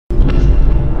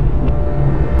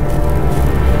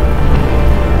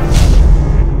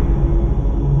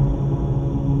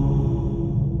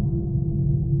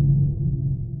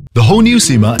The whole new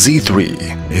Syma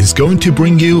Z3 is going to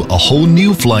bring you a whole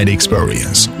new flight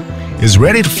experience. It's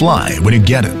ready to fly when you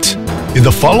get it. In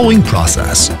the following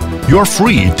process, you're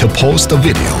free to pause the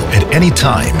video at any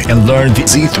time and learn the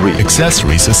Z3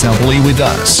 accessories assembly with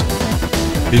us.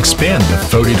 Expand the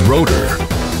folded rotor.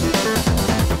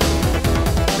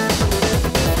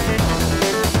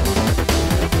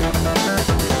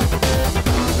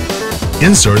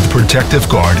 Insert the protective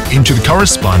guard into the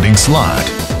corresponding slot.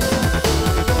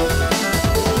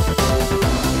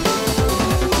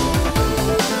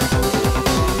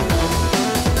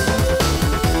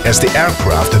 As the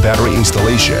aircraft battery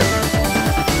installation.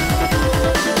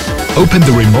 Open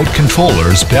the remote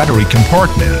controller's battery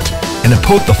compartment and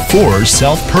put the 4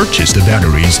 self-purchased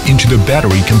batteries into the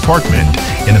battery compartment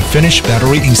and finish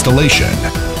battery installation.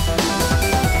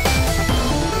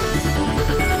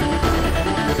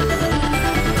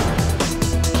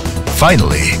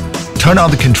 Finally, turn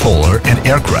on the controller and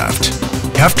aircraft.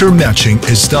 After matching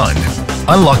is done,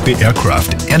 unlock the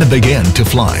aircraft and begin to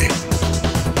fly.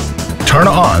 Turn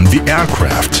on the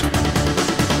aircraft.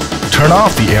 Turn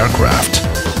off the aircraft.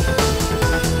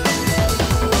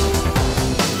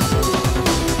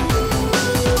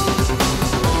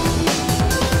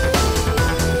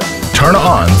 Turn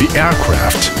on the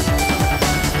aircraft.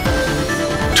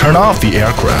 Turn off the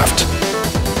aircraft.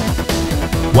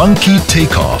 1 key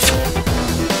takeoff.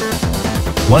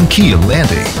 1 key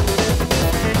landing.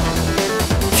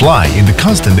 Fly in the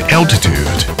constant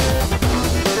altitude.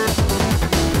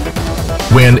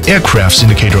 When aircraft's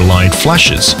indicator light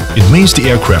flashes, it means the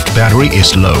aircraft battery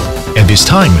is low. At this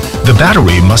time, the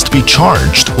battery must be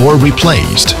charged or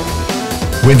replaced.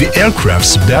 When the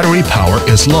aircraft's battery power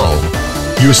is low,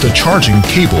 use the charging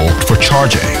cable for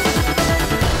charging.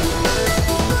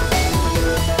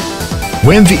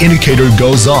 When the indicator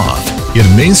goes off, it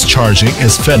means charging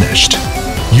is finished.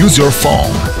 Use your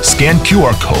phone, scan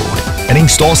QR code, and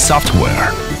install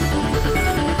software.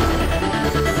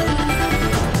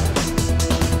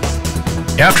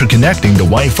 After connecting the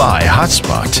Wi-Fi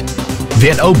hotspot,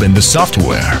 then open the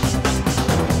software.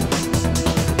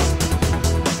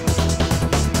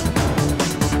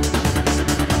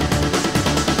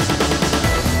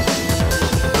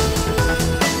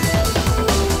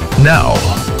 Now,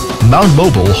 mount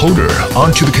mobile holder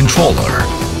onto the controller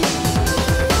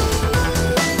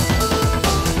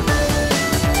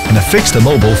and affix the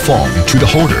mobile phone to the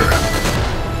holder.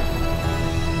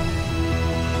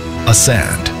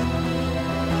 Ascend.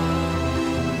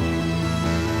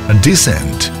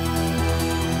 Descent.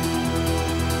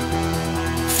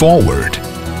 Forward.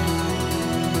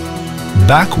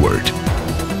 Backward.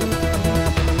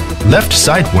 Left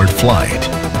sideward flight.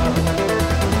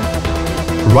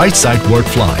 Right sideward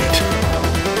flight.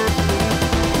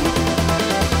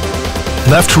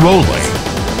 Left rolling.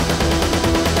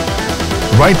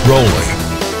 Right rolling.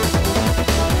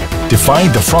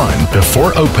 Define the front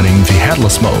before opening the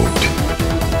headless mode.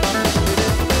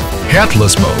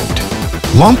 Headless mode.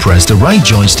 Long press the right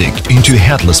joystick into the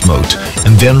headless mode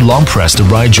and then long press the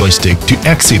right joystick to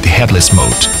exit the headless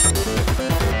mode.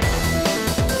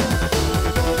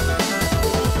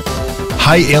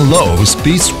 High and low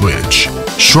speed switch.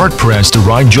 Short press the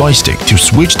right joystick to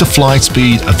switch the flight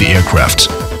speed of the aircraft.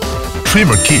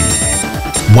 Trimmer key.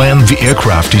 When the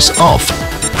aircraft is off,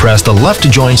 press the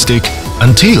left joystick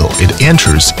until it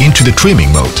enters into the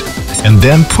trimming mode and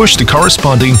then push the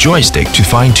corresponding joystick to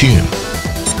fine-tune.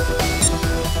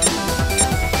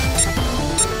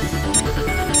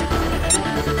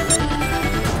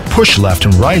 Push left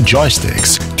and right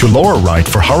joysticks to lower right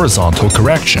for horizontal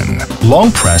correction.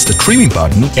 Long press the trimming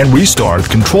button and restart the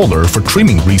controller for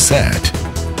trimming reset.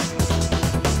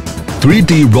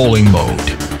 3D rolling mode.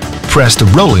 Press the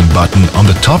rolling button on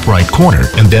the top right corner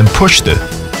and then push the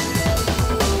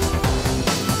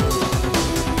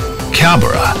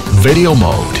camera video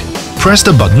mode. Press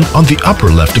the button on the upper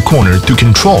left corner to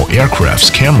control aircraft's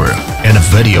camera and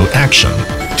video action.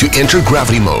 To enter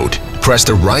gravity mode, press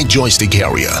the right joystick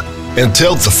area and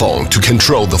tilt the phone to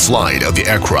control the flight of the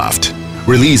aircraft.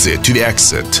 Release it to the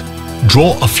exit.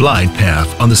 Draw a flight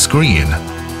path on the screen,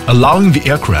 allowing the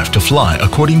aircraft to fly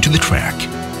according to the track.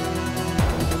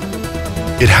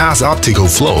 It has Optical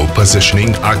Flow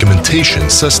positioning augmentation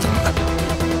system.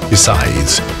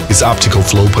 Besides, its Optical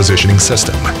Flow positioning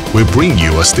system will bring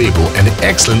you a stable and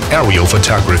excellent aerial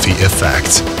photography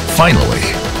effects. Finally,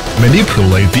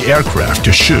 manipulate the aircraft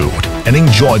to shoot and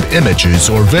enjoy the images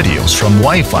or videos from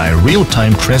Wi-Fi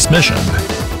real-time transmission.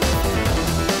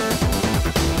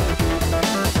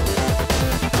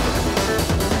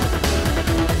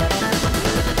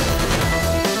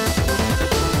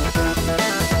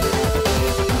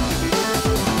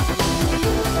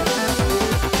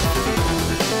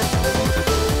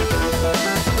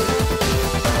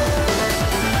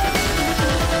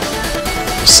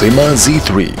 Syma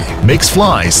Z3 makes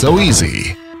flight so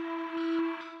easy.